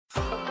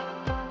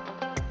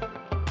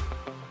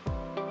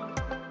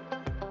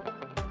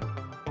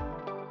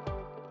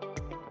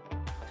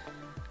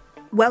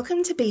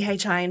Welcome to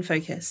BHI in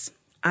Focus.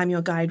 I'm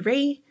your guide,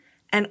 Ree,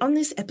 and on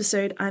this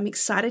episode, I'm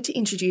excited to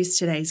introduce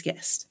today's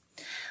guest.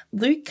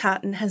 Luke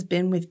Carton has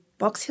been with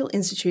Box Hill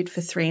Institute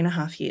for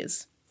 3.5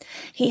 years.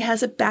 He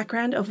has a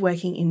background of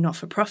working in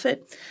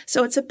not-for-profit,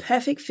 so it's a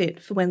perfect fit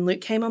for when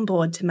Luke came on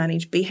board to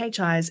manage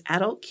BHI's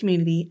adult,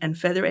 community and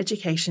further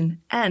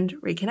education and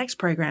Reconnect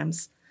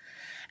programs.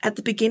 At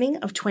the beginning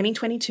of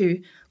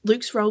 2022,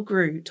 Luke's role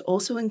grew to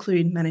also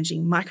include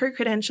managing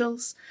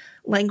Microcredentials,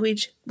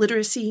 language,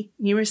 literacy,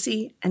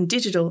 numeracy and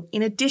digital,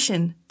 in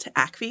addition to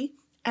ACFE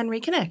and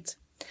Reconnect.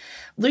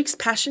 Luke's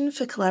passion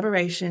for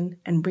collaboration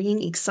and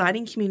bringing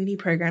exciting community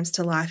programs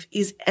to life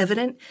is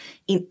evident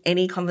in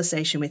any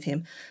conversation with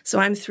him, so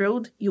I'm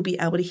thrilled you'll be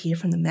able to hear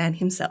from the man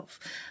himself.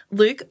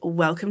 Luke,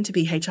 welcome to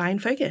BHI in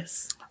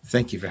Focus.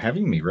 Thank you for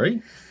having me,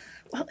 Ree.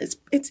 Well,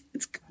 it's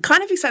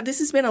kind of exciting. This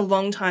has been a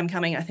long time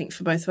coming, I think,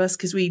 for both of us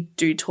because we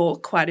do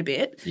talk quite a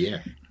bit. Yeah.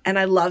 And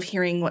I love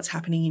hearing what's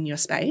happening in your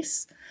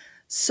space.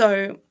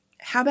 So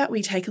how about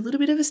we take a little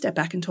bit of a step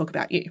back and talk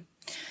about you?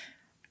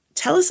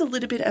 Tell us a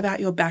little bit about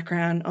your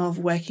background of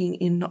working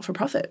in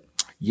not-for-profit.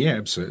 Yeah,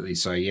 absolutely.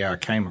 So, I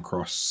came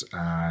across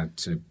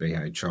to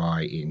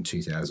BHI in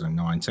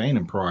 2019,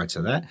 and prior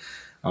to that,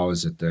 I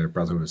was at the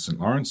Brotherhood of St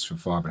Lawrence for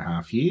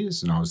 5.5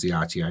 years, and I was the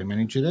RTO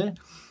manager there.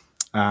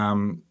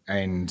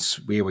 And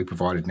we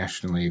provided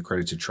nationally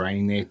accredited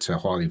training there to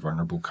highly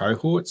vulnerable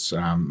cohorts,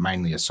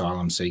 mainly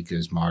asylum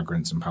seekers,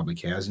 migrants and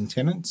public housing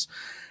tenants,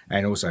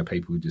 and also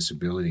people with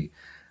disability.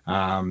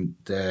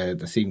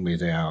 The thing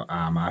with our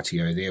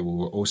RTO there, we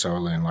were also a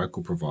Learn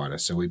Local provider,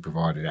 so we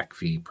provided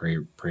ACFE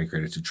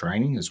pre-accredited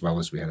training as well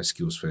as we had a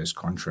skills first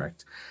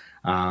contract.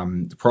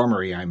 The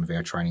primary aim of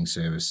our training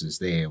services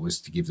there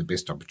was to give the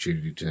best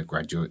opportunity to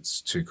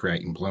graduates to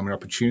create employment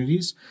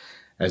opportunities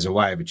as a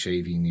way of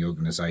achieving the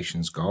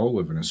organisation's goal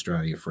of an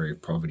Australia free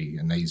of poverty,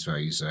 and these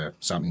values are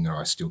something that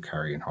I still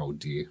carry and hold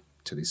dear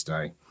to this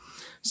day.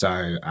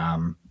 So,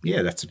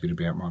 that's a bit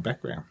about my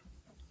background.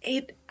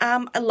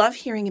 I love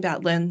hearing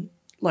about Learn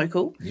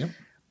Local. Yep.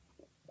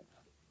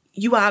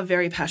 You are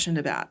very passionate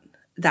about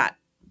that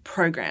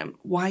program.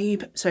 Why are you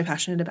so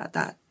passionate about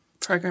that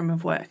program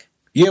of work?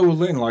 Yeah, well,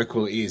 Learn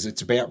Local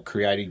it's about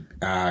creating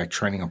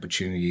training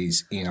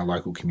opportunities in a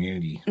local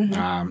community.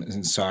 Mm-hmm.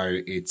 And so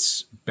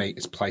it's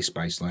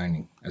place-based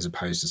learning as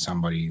opposed to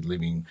somebody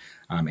living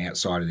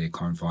outside of their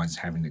confines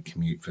having to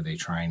commute for their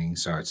training.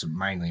 So it's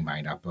mainly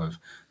made up of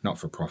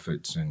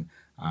not-for-profits and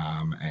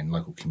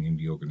local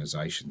community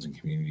organisations and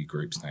community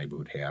groups,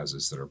 neighbourhood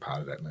houses that are part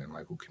of that Learn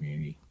Local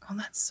community. Oh,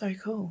 that's so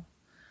cool.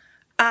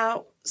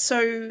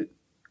 So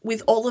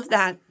with all of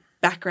that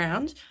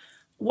background,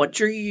 what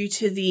drew you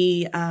to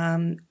the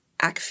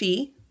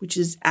ACFE, which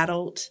is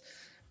Adult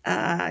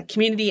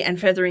Community and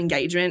Further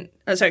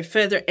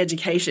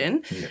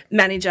Education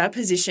Manager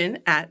position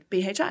at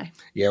BHI?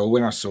 Yeah, well,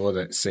 when I saw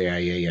that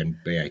CAE and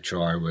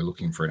BHI were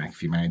looking for an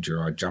ACFE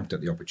manager, I jumped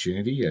at the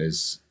opportunity.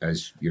 As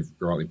you've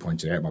rightly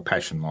pointed out, my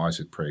passion lies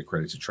with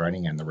pre-accredited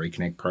training and the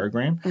Reconnect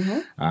program,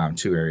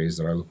 two areas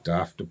that I looked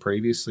after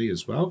previously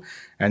as well.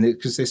 And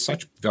because there's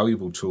such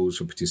valuable tools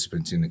for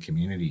participants in the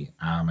community,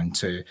 and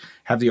to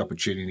have the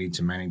opportunity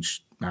to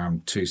manage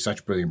two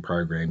such brilliant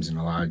programs in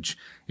a large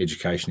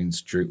education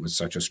institute was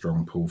such a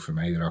strong pull for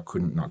me that I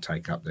couldn't not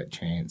take up that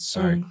chance.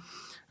 So,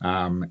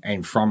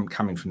 and from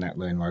coming from that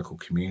Learn Local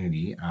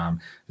community,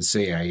 the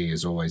CAE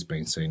has always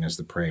been seen as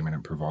the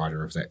preeminent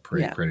provider of that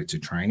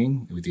pre-accredited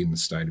training within the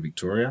state of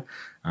Victoria.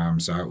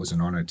 So it was an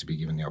honour to be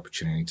given the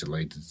opportunity to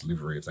lead the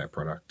delivery of that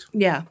product.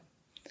 Yeah.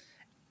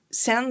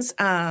 Sounds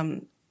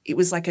it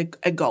was like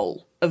a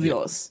goal of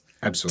yours.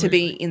 Absolutely. To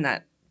be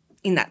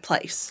in that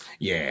place.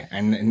 Yeah,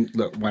 and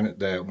look, one of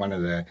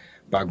the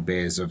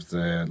bugbears of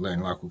the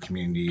Learn Local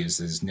community is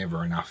there's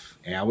never enough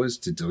hours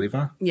to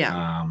deliver.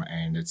 Yeah.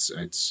 And it's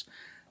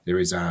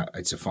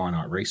a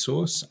finite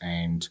resource,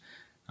 and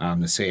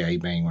the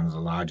CAE being one of the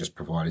largest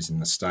providers in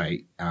the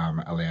state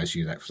allows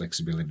you that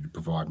flexibility to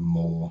provide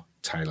more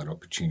tailored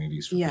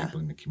opportunities for people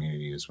in the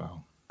community as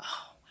well. Oh,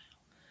 wow.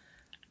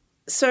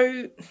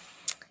 So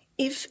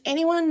if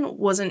anyone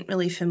wasn't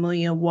really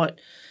familiar what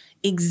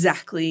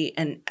exactly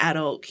an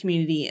adult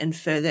community and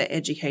further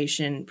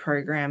education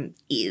program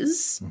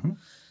is,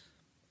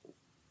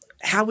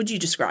 how would you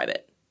describe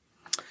it?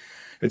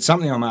 It's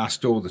something I'm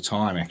asked all the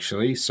time,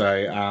 actually. So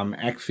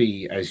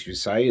ACFE, as you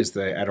say, is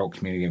the Adult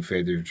Community and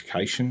Further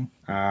Education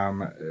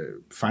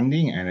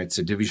funding, and it's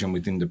a division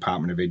within the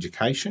Department of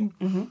Education.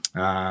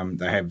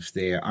 They have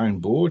their own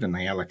board and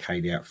they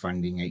allocate out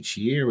funding each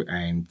year,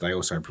 and they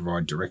also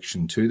provide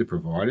direction to the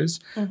providers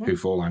who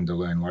fall under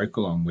Learn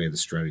Local on where the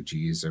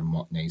strategy is and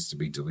what needs to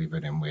be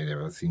delivered and where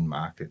there are thin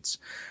markets.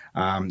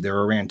 There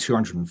are around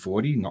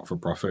 240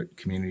 not-for-profit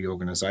community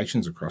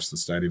organisations across the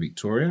state of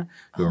Victoria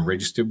who are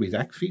registered with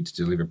ACFE to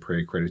deliver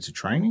pre-accredited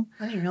training.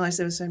 I didn't realise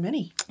there were so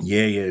many.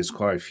 Yeah, there's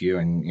quite a few,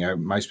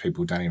 and most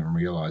people don't even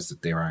realise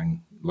that their own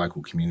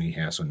local community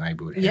house or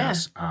neighbourhood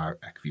house are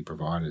ACFE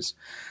providers.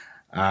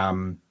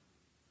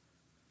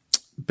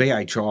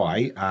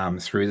 BHI,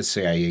 through the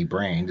CAE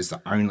brand, is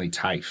the only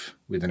TAFE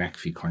with an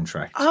ACFE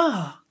contract.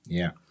 Oh.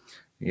 Yeah.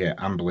 Yeah,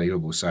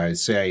 unbelievable. So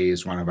CAE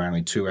is one of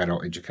only 2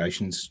 adult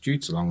education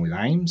institutes, along with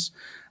AIMS,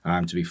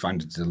 to be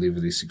funded to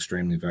deliver this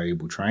extremely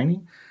valuable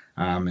training.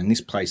 And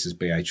this places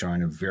BHI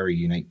in a very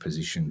unique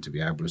position to be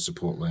able to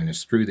support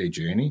learners through their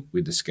journey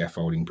with the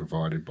scaffolding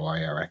provided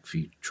by our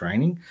ACFE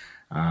training.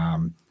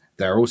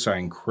 They're also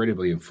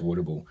incredibly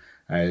affordable,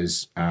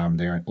 as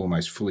they're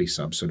almost fully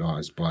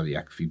subsidised by the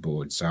ACFE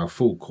board. So a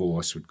full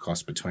course would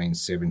cost between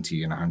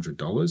 $70 and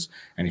 $100,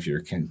 and if you're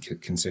a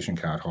concession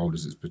card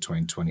holders, it's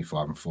between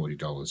 $25 and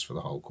 $40 for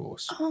the whole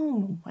course.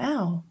 Oh,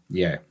 wow.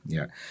 Yeah.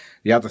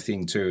 The other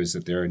thing too is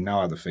that there are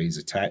no other fees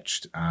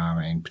attached,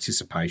 and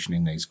participation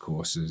in these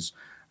courses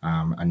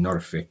are not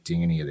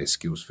affecting any of their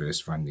Skills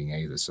First funding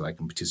either, so they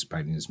can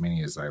participate in as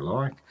many as they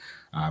like,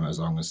 as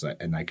long as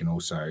they can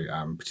also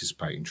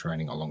participate in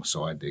training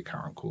alongside their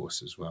current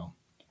course as well.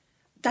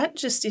 That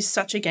just is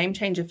such a game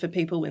changer for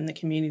people in the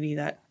community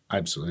that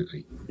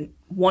absolutely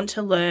want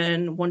to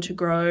learn, want to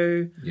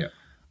grow,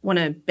 want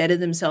to better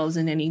themselves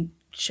in any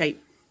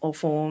shape or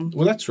form.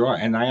 Well, that's right,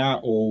 and they are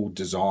all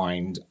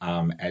designed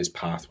as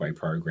pathway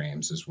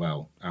programs as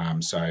well.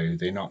 So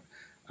they're not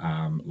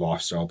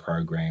lifestyle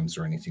programs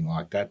or anything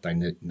like that.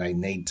 They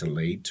need to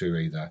lead to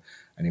either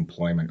an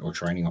employment or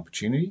training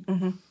opportunity.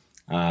 Mm-hmm.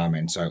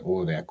 And so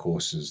all of our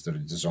courses that are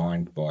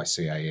designed by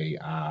CAE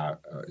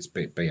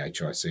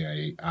BHI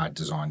CAE are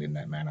designed in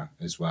that manner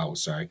as well.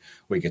 So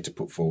we get to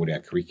put forward our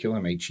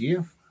curriculum each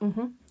year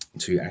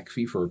to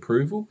ACFE for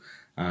approval,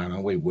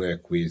 and we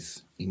work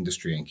with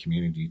industry and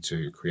community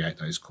to create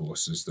those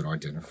courses that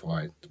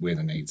identify where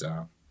the needs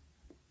are.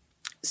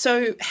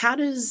 So how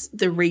does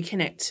the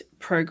Reconnect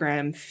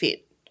program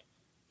fit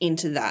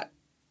into that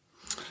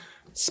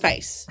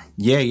space?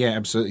 Yeah,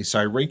 absolutely.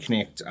 So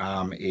Reconnect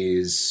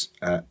is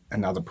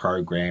another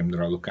program that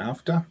I look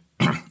after.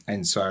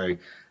 And so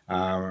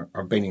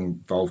I've been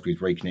involved with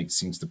Reconnect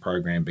since the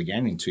program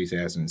began in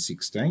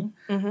 2016.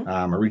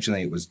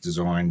 Originally, it was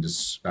designed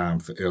as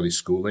for early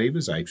school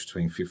leavers aged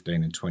between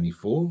 15 and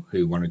 24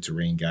 who wanted to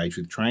re-engage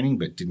with training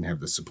but didn't have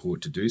the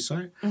support to do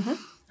so.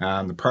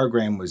 The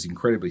program was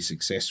incredibly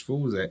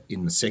successful. That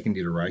in the second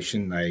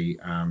iteration, they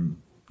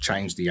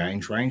changed the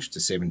age range to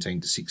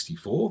 17 to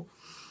 64.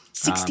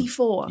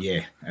 64.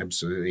 Yeah,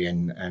 absolutely.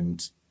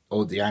 And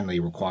the only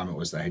requirement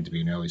was they had to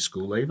be an early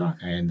school leaver,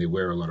 and there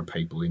were a lot of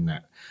people in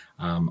that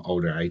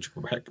older age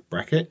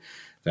bracket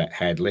that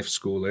had left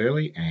school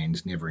early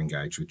and never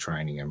engaged with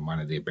training. And one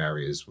of their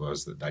barriers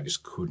was that they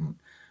just couldn't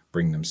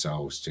bring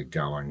themselves to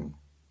go and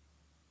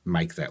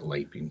make that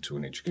leap into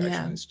an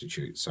educational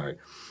institute. So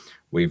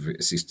we've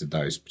assisted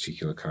those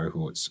particular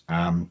cohorts.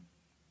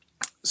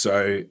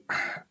 So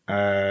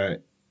the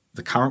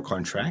current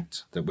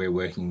contract that we're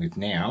working with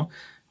now,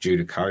 due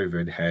to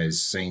COVID,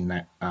 has seen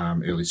that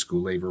early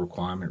school leaver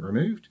requirement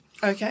removed.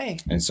 Okay.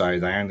 And so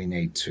they only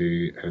need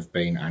to have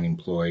been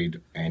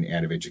unemployed and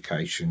out of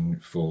education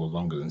for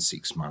longer than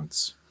 6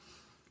 months.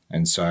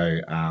 And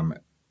so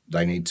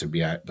they need to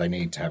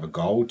have a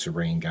goal to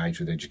re-engage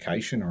with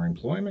education or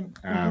employment,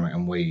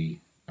 and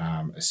we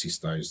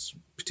assist those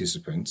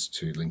participants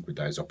to link with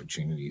those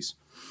opportunities.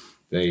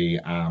 The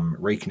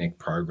Reconnect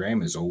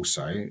program is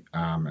also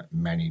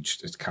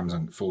managed. It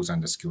falls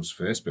under Skills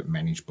First, but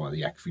managed by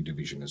the ACFE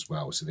division as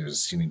well. So there's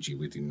a synergy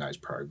within those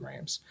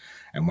programs.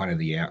 And one of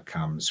the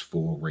outcomes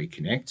for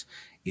Reconnect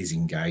is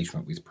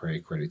engagement with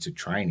pre-accredited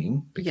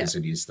training, because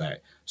it is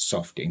that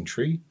soft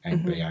entry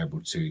and be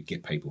able to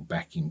get people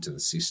back into the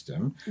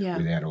system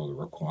without all the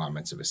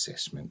requirements of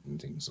assessment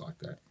and things like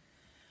that.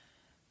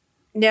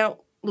 Now,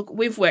 look,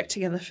 we've worked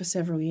together for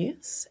several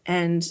years,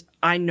 and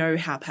I know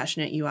how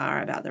passionate you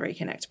are about the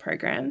Reconnect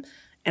program,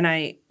 and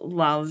I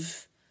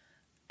love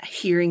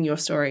hearing your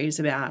stories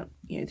about,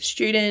 the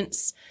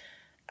students.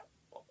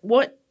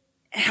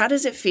 How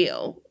does it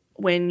feel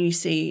when you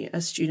see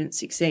a student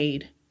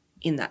succeed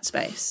in that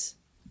space?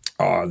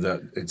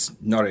 It's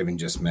not even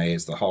just me,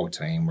 it's the whole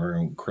team. We're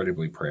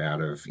incredibly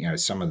proud of,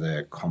 some of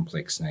the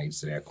complex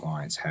needs that our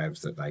clients have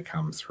that they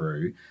come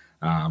through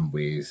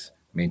with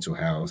mental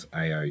health,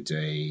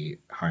 AOD,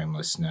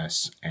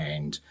 homelessness,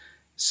 and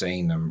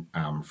seeing them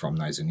from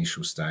those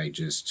initial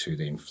stages to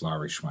then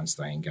flourish once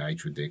they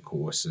engage with their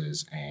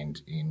courses,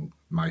 and in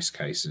most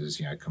cases,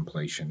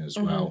 completion as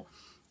well.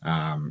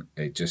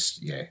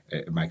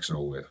 It makes it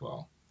all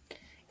worthwhile.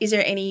 Is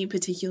there any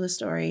particular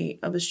story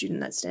of a student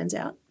that stands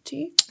out to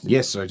you?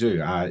 Yes, I do.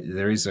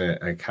 There is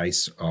a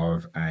case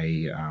of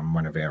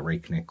one of our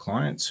Reconnect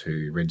clients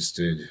who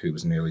registered, who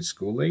was an early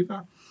school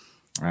leaver.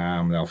 They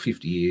were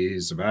 50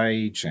 years of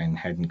age and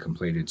hadn't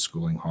completed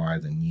schooling higher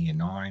than year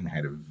 9,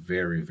 had a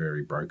very,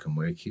 very broken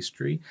work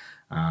history,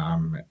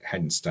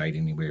 hadn't stayed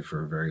anywhere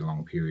for a very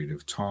long period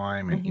of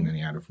time and in and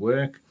out of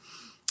work.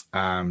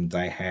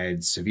 They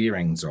had severe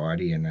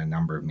anxiety and a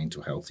number of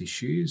mental health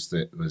issues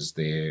that was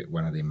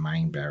one of their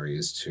main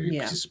barriers to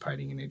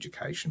participating in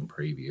education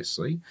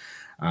previously.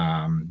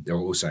 There were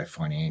also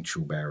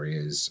financial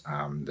barriers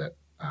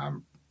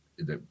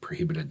that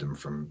prohibited them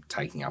from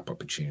taking up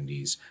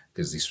opportunities,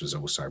 because this was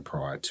also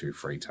prior to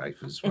free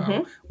TAFE as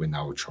well, when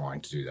they were trying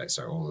to do that.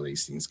 So all of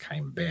these things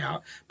came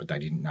about, but they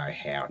didn't know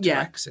how to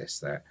access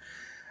that.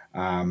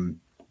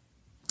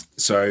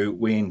 So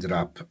we ended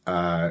up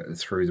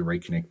through the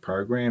Reconnect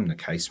program, the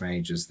case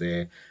managers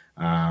there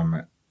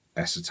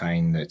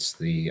ascertained that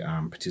the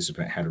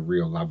participant had a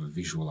real love of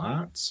visual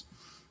arts.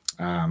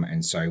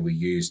 And so we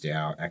used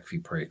our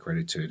ACFE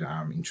pre-accredited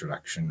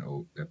introduction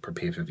or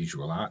prepare for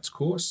visual arts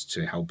course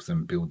to help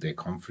them build their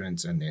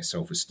confidence and their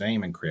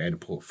self-esteem and create a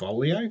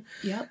portfolio.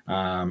 Yep.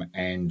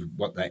 And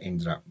what that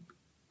ended up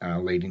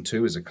leading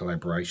to is a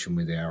collaboration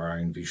with our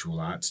own visual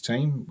arts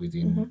team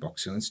within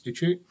Box Hill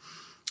Institute.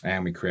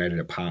 And we created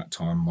a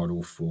part-time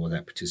model for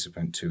that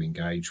participant to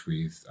engage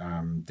with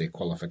their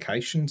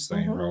qualifications.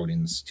 They enrolled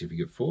in the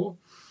Certificate 3,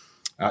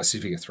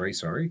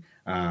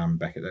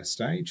 back at that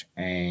stage.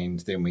 And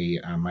then we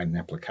made an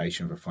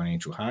application for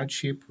financial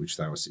hardship, which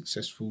they were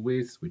successful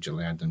with, which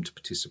allowed them to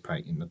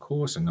participate in the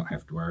course and not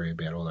have to worry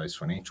about all those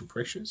financial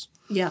pressures.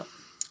 Yeah.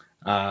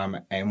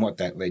 And what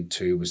that led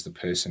to was the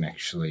person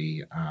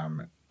actually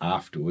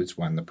afterwards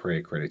won the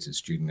pre-accredited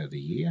Student of the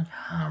Year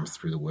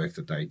through the work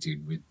that they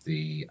did with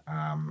the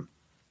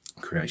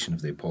creation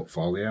of their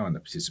portfolio and the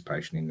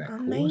participation in that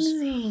course.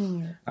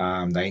 Amazing.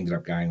 They ended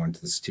up going on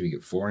to the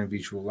Certificate 4 in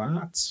Visual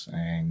Arts,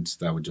 and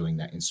they were doing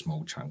that in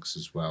small chunks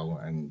as well,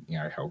 and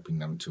helping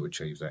them to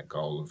achieve that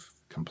goal of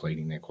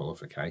completing their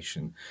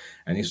qualification.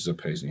 And this was a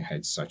person who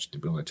had such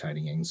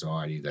debilitating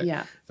anxiety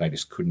that they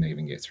just couldn't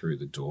even get through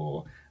the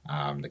door.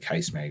 The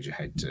case manager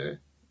had to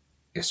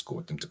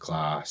escort them to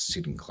class,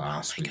 sit in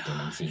class with them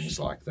and things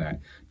like that,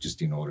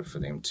 just in order for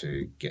them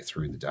to get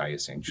through the day,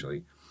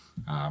 essentially.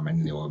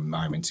 And there were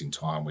moments in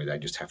time where they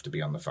just have to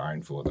be on the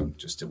phone for them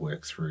just to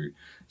work through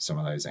some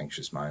of those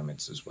anxious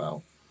moments as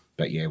well.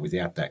 But yeah,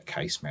 without that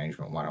case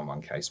management,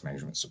 one-on-one case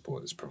management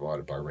support that's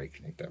provided by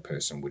Reconnect, that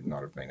person would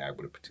not have been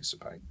able to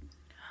participate.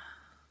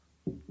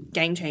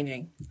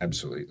 Game-changing.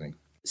 Absolutely.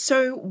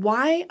 So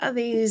why are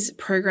these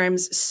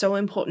programs so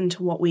important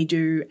to what we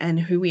do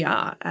and who we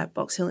are at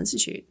Box Hill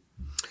Institute?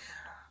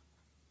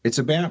 It's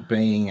about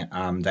being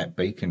that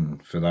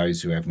beacon for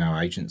those who have no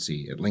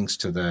agency. It links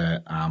to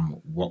the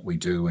what we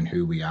do and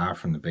who we are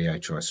from the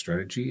BHI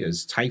strategy,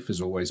 as TAFE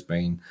has always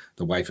been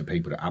the way for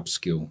people to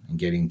upskill and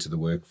get into the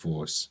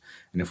workforce.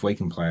 And if we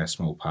can play a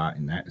small part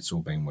in that, it's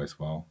all been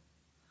worthwhile.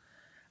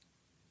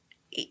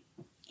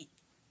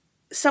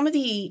 Some of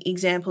the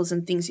examples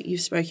and things that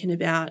you've spoken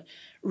about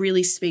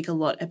really speak a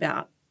lot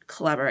about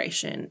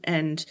collaboration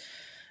and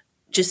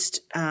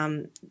just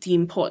the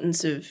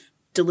importance of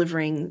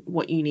delivering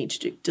what you need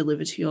to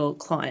deliver to your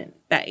client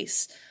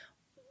base.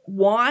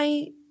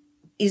 Why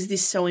is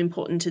this so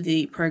important to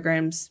the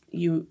programs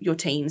your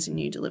teams and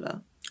you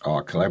deliver?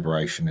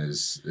 Collaboration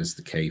is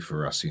the key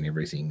for us in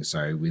everything.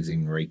 So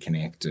within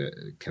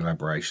Reconnect,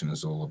 collaboration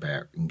is all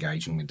about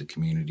engaging with the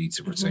community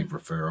to receive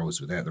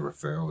referrals. Without the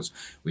referrals,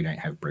 we don't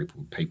have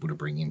people to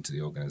bring into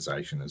the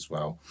organisation as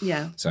well.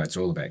 Yeah. So it's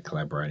all about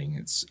collaborating.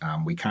 It's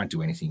we can't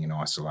do anything in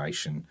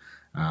isolation.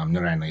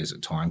 Not only is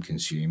it time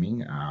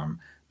consuming,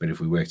 but if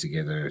we work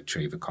together to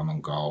achieve a common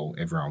goal,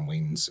 everyone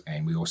wins,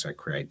 and we also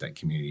create that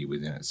community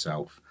within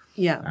itself.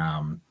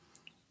 Yeah.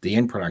 The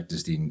end product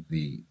is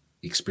the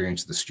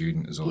experience of the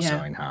student is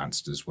also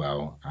enhanced as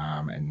well,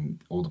 and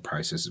all the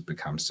processes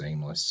become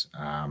seamless.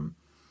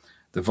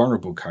 The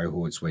vulnerable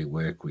cohorts we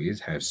work with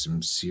have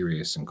some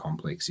serious and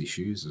complex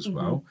issues as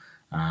well,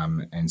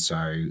 and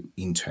so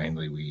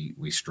internally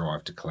we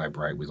strive to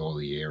collaborate with all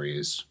the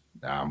areas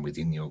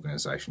within the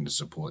organisation to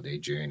support their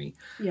journey.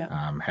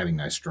 Yeah. Having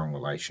those strong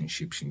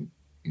relationships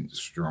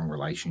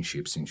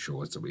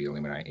ensures that we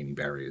eliminate any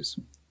barriers.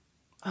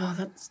 Oh,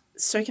 that's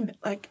so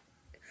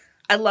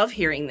I love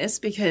hearing this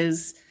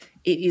because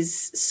it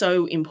is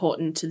so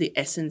important to the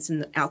essence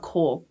and our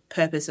core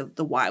purpose of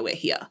the why we're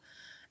here,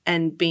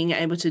 and being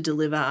able to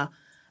deliver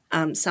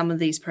some of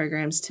these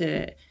programs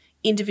to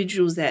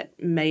individuals that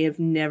may have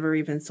never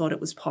even thought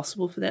it was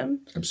possible for them.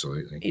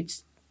 Absolutely.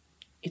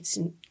 It's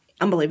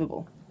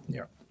unbelievable.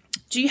 Yeah.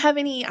 Do you have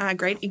any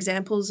great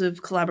examples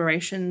of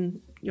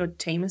collaboration your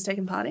team has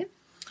taken part in?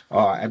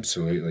 Oh,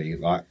 absolutely.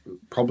 Like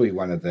probably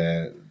one of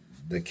the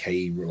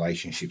key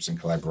relationships and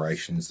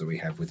collaborations that we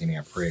have within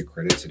our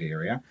pre-accredited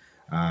area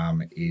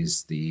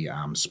is the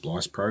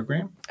Splice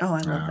program. Oh,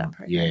 I love that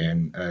program. Yeah,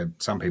 and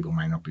some people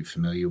may not be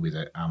familiar with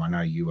it. I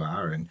know you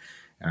are, and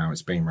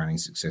it's been running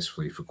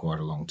successfully for quite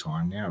a long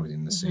time now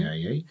within the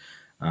CAE.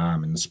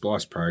 And the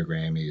Splice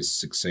program is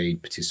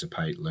Succeed,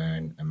 Participate,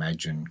 Learn,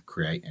 Imagine,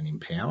 Create and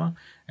Empower.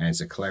 And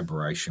it's a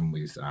collaboration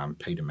with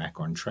Peter Mac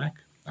on Track.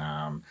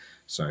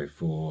 So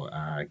for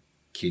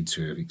kids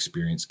who have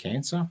experienced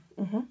cancer.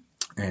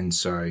 And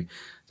so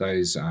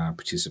those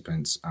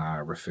participants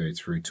are referred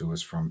through to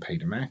us from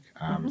Peter Mac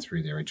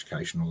through their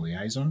educational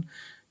liaison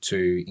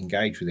to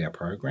engage with our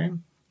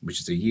program, which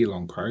is a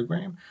year-long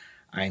program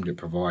aimed at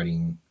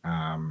providing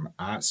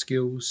art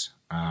skills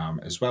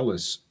as well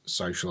as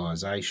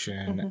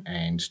socialisation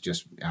and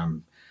just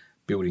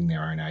building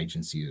their own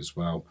agency as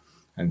well.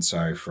 And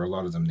so for a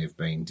lot of them, they've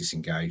been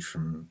disengaged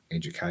from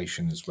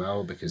education as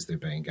well because they've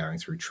been going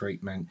through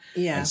treatment.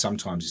 Yeah. And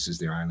sometimes this is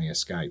their only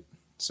escape.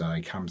 So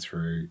they come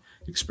through,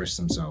 express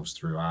themselves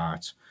through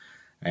art,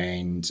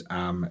 and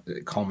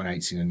it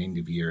culminates in an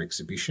end-of-year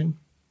exhibition.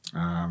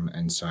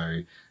 And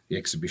so the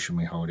exhibition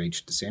we hold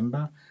each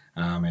December,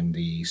 and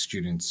the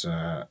students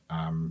are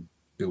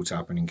built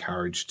up and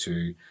encouraged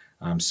to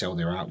sell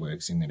their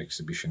artworks in that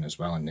exhibition as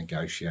well and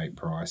negotiate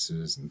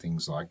prices and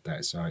things like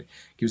that. So it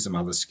gives them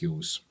other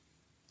skills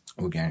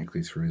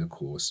organically through the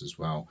course as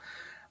well.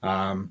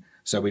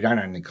 So we don't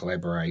only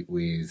collaborate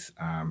with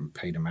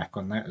Peter Mac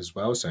on that as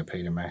well. So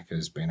Peter Mac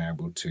has been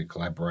able to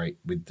collaborate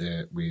with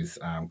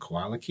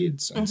Koala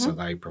Kids, and so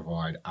they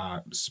provide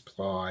art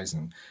supplies,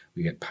 and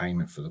we get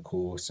payment for the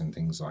course and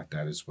things like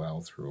that as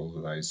well through all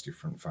of those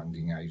different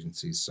funding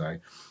agencies. So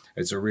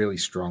it's a really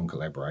strong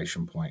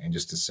collaboration point, and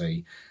just to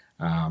see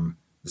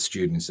the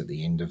students at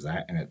the end of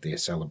that and at their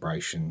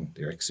celebration,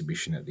 their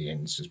exhibition at the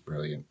end is just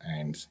brilliant.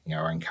 And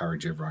I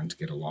encourage everyone to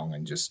get along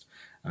and just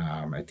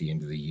at the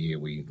end of the year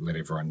we let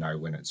everyone know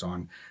when it's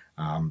on,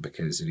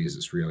 because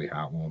it's really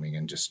heartwarming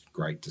and just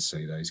great to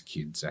see those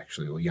kids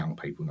actually, or young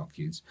people, not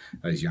kids,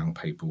 those young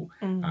people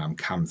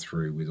come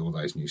through with all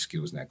those new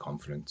skills and that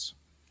confidence.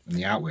 And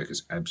the artwork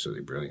is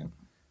absolutely brilliant.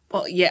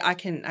 Well, yeah, I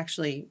can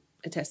actually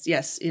attest.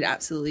 Yes, it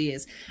absolutely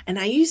is. And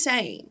are you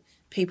saying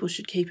people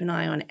should keep an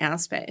eye on Our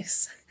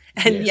Space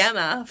and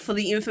Yammer for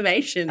the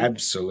information?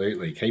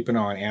 Absolutely. Keep an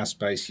eye on Our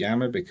Space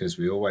Yammer, because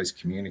we always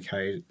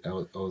communicate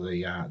all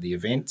the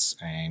events,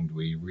 and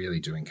we really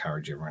do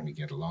encourage everyone to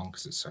get along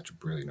because it's such a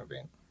brilliant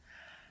event.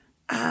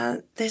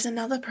 There's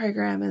another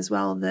program as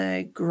well,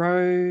 the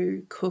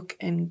Grow, Cook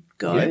and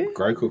Go. Yeah,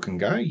 Grow, Cook and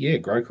Go. Yeah,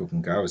 Grow, Cook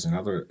and Go is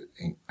another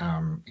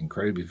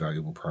incredibly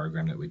valuable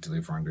program that we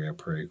deliver under our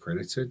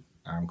pre-accredited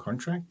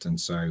contract. And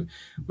so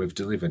we've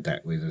delivered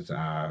that with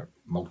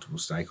multiple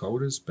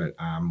stakeholders, but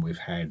we've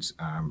had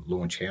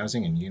Launch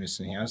Housing and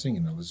Unison Housing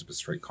in the Elizabeth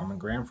Street Common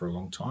Ground for a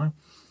long time,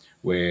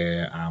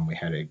 where we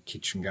had a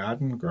kitchen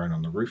garden grown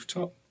on the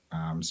rooftop.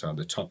 So on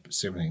the top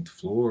 17th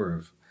floor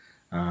of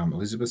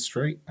Elizabeth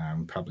Street,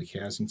 public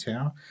housing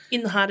tower.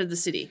 In the heart of the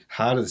city.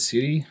 Heart of the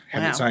city.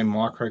 Had its own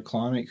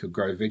microclimate, could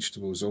grow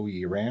vegetables all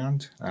year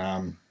round.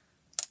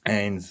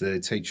 And the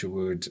teacher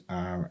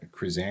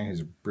Chris Ann,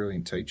 who's a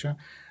brilliant teacher,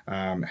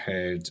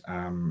 had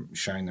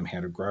shown them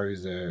how to grow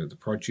the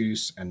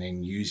produce, and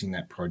then using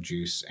that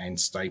produce and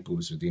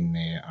staples within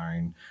their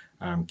own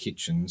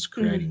kitchens,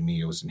 creating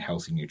meals and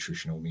healthy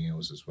nutritional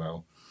meals as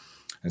well.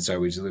 And so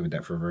we delivered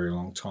that for a very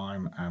long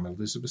time at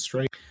Elizabeth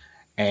Street.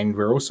 And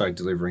we're also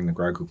delivering the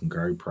Grow, Cook and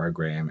Go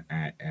program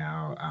at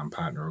our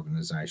partner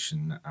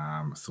organisation,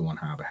 Thorn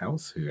Harbour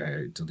Health,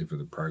 who deliver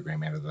the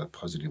program out of the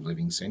Positive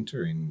Living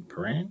Centre in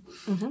Paran.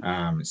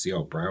 It's the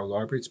old Braille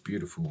Library. It's a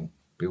beautiful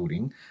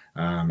building,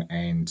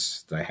 and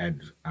they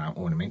had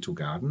ornamental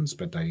gardens,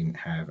 but they didn't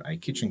have a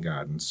kitchen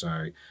garden.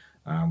 So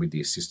with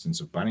the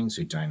assistance of Bunnings,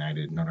 who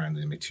donated not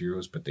only the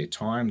materials but their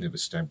time, they've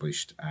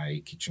established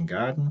a kitchen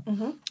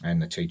garden.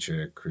 And the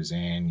teacher, Chris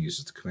Ann,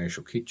 uses the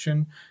commercial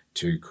kitchen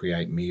to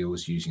create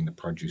meals using the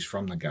produce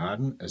from the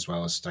garden as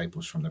well as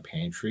staples from the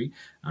pantry.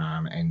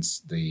 And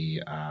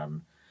the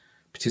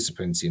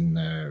participants in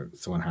the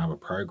Thorn Harbour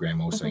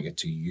program also get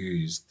to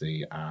use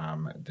the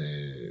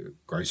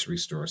grocery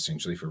store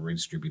essentially for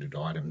redistributed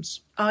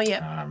items.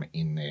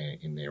 In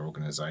their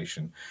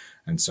organisation.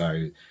 And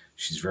so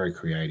she's very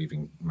creative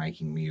in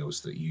making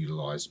meals that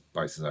utilise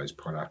both of those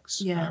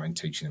products, and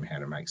teaching them how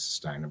to make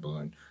sustainable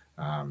and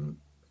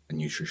a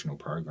nutritional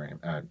program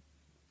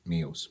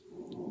meals.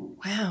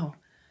 Wow.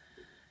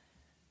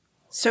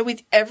 So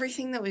with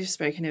everything that we've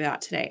spoken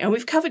about today, and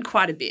we've covered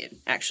quite a bit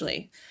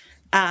actually,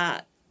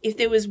 if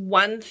there was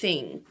one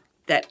thing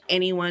that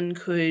anyone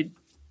could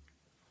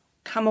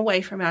come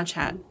away from our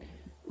chat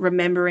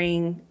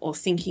remembering or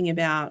thinking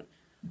about,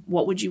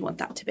 what would you want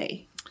that to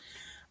be?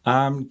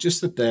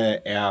 Just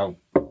that our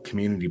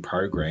community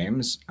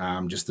programs,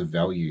 just the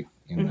value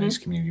in these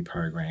community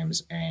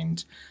programs,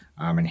 and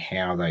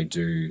how they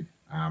do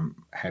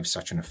have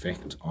such an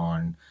effect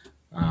on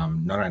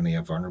not only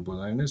our vulnerable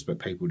learners, but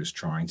people just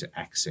trying to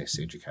access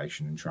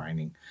education and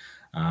training.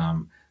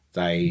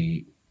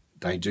 They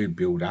do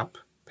build up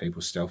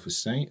people's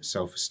self-esteem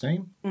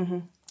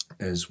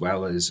as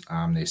well as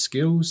their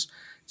skills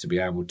to be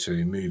able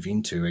to move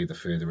into either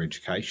further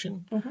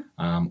education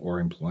or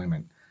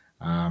employment.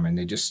 And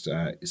they're just,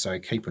 so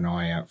keep an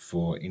eye out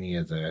for any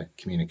of the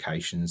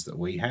communications that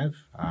we have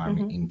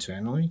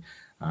internally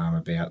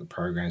about the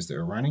programs that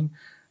we're running.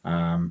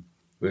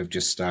 We've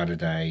just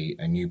started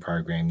a new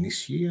program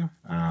this year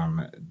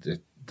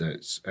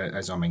that's,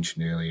 as I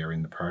mentioned earlier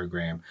in the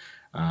program,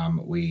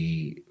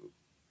 we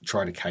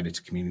try to cater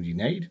to community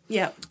need.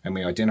 And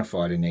we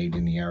identified a need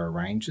in the Yarra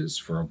Ranges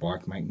for a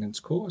bike maintenance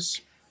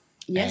course.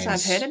 Yes, and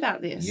I've heard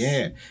about this.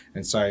 Yeah,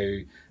 and so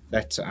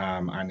that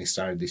only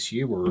started this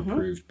year. We were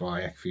approved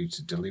by ACFE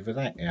to deliver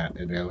that out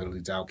at our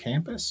Lilydale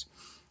campus.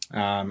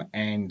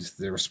 And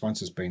the response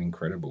has been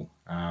incredible.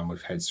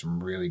 We've had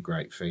some really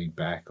great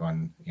feedback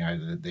on,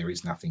 that there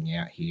is nothing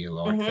out here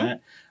like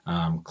that.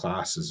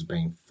 Classes have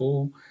been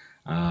full.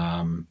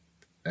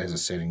 As I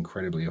said,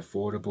 incredibly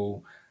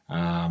affordable.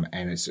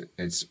 And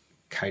it's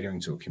catering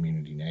to a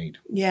community need.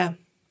 Yeah.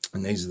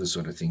 And these are the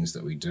sort of things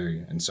that we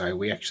do. And so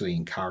we actually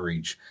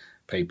encourage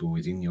people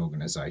within the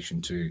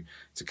organisation to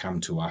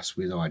come to us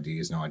with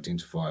ideas and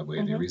identify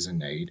where there is a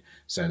need,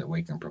 so that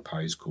we can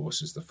propose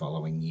courses the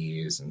following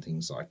years and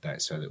things like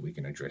that, so that we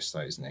can address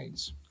those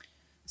needs.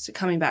 So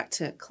coming back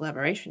to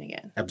collaboration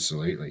again.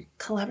 Absolutely.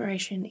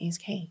 Collaboration is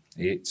key.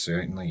 It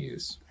certainly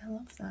is. I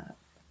love that.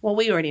 Well,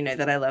 we already know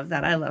that I love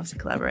that. I love to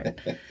collaborate.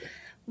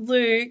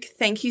 Luke,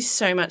 thank you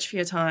so much for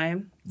your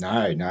time.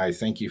 No,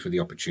 thank you for the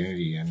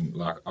opportunity. And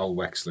like, I'll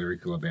wax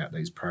lyrical about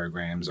these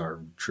programs. I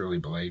truly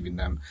believe in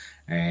them.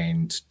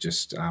 And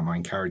just I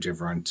encourage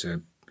everyone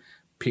to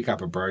pick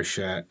up a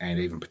brochure and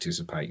even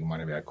participate in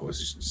one of our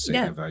courses to see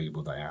how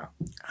valuable they are.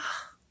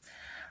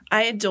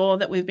 I adore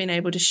that we've been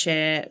able to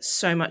share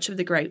so much of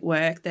the great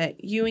work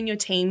that you and your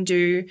team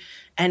do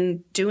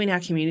and do in our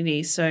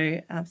community.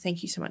 So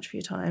thank you so much for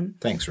your time.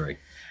 Thanks, Ree.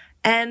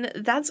 And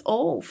that's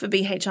all for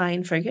BHI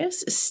in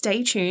Focus.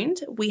 Stay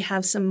tuned. We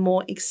have some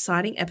more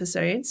exciting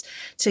episodes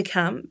to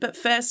come. But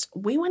first,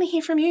 we want to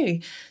hear from you.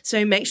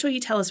 So make sure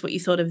you tell us what you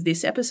thought of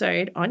this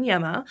episode on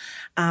Yammer.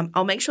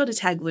 I'll make sure to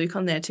tag Luke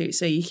on there too,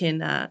 so you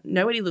can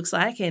know what he looks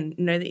like and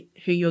know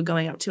who you're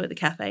going up to at the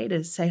cafe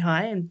to say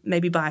hi and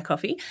maybe buy a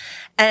coffee.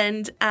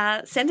 And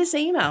send us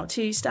an email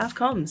to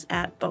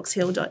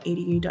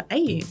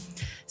staffcomms@boxhill.edu.au.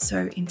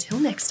 So until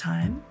next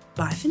time,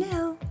 bye for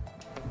now.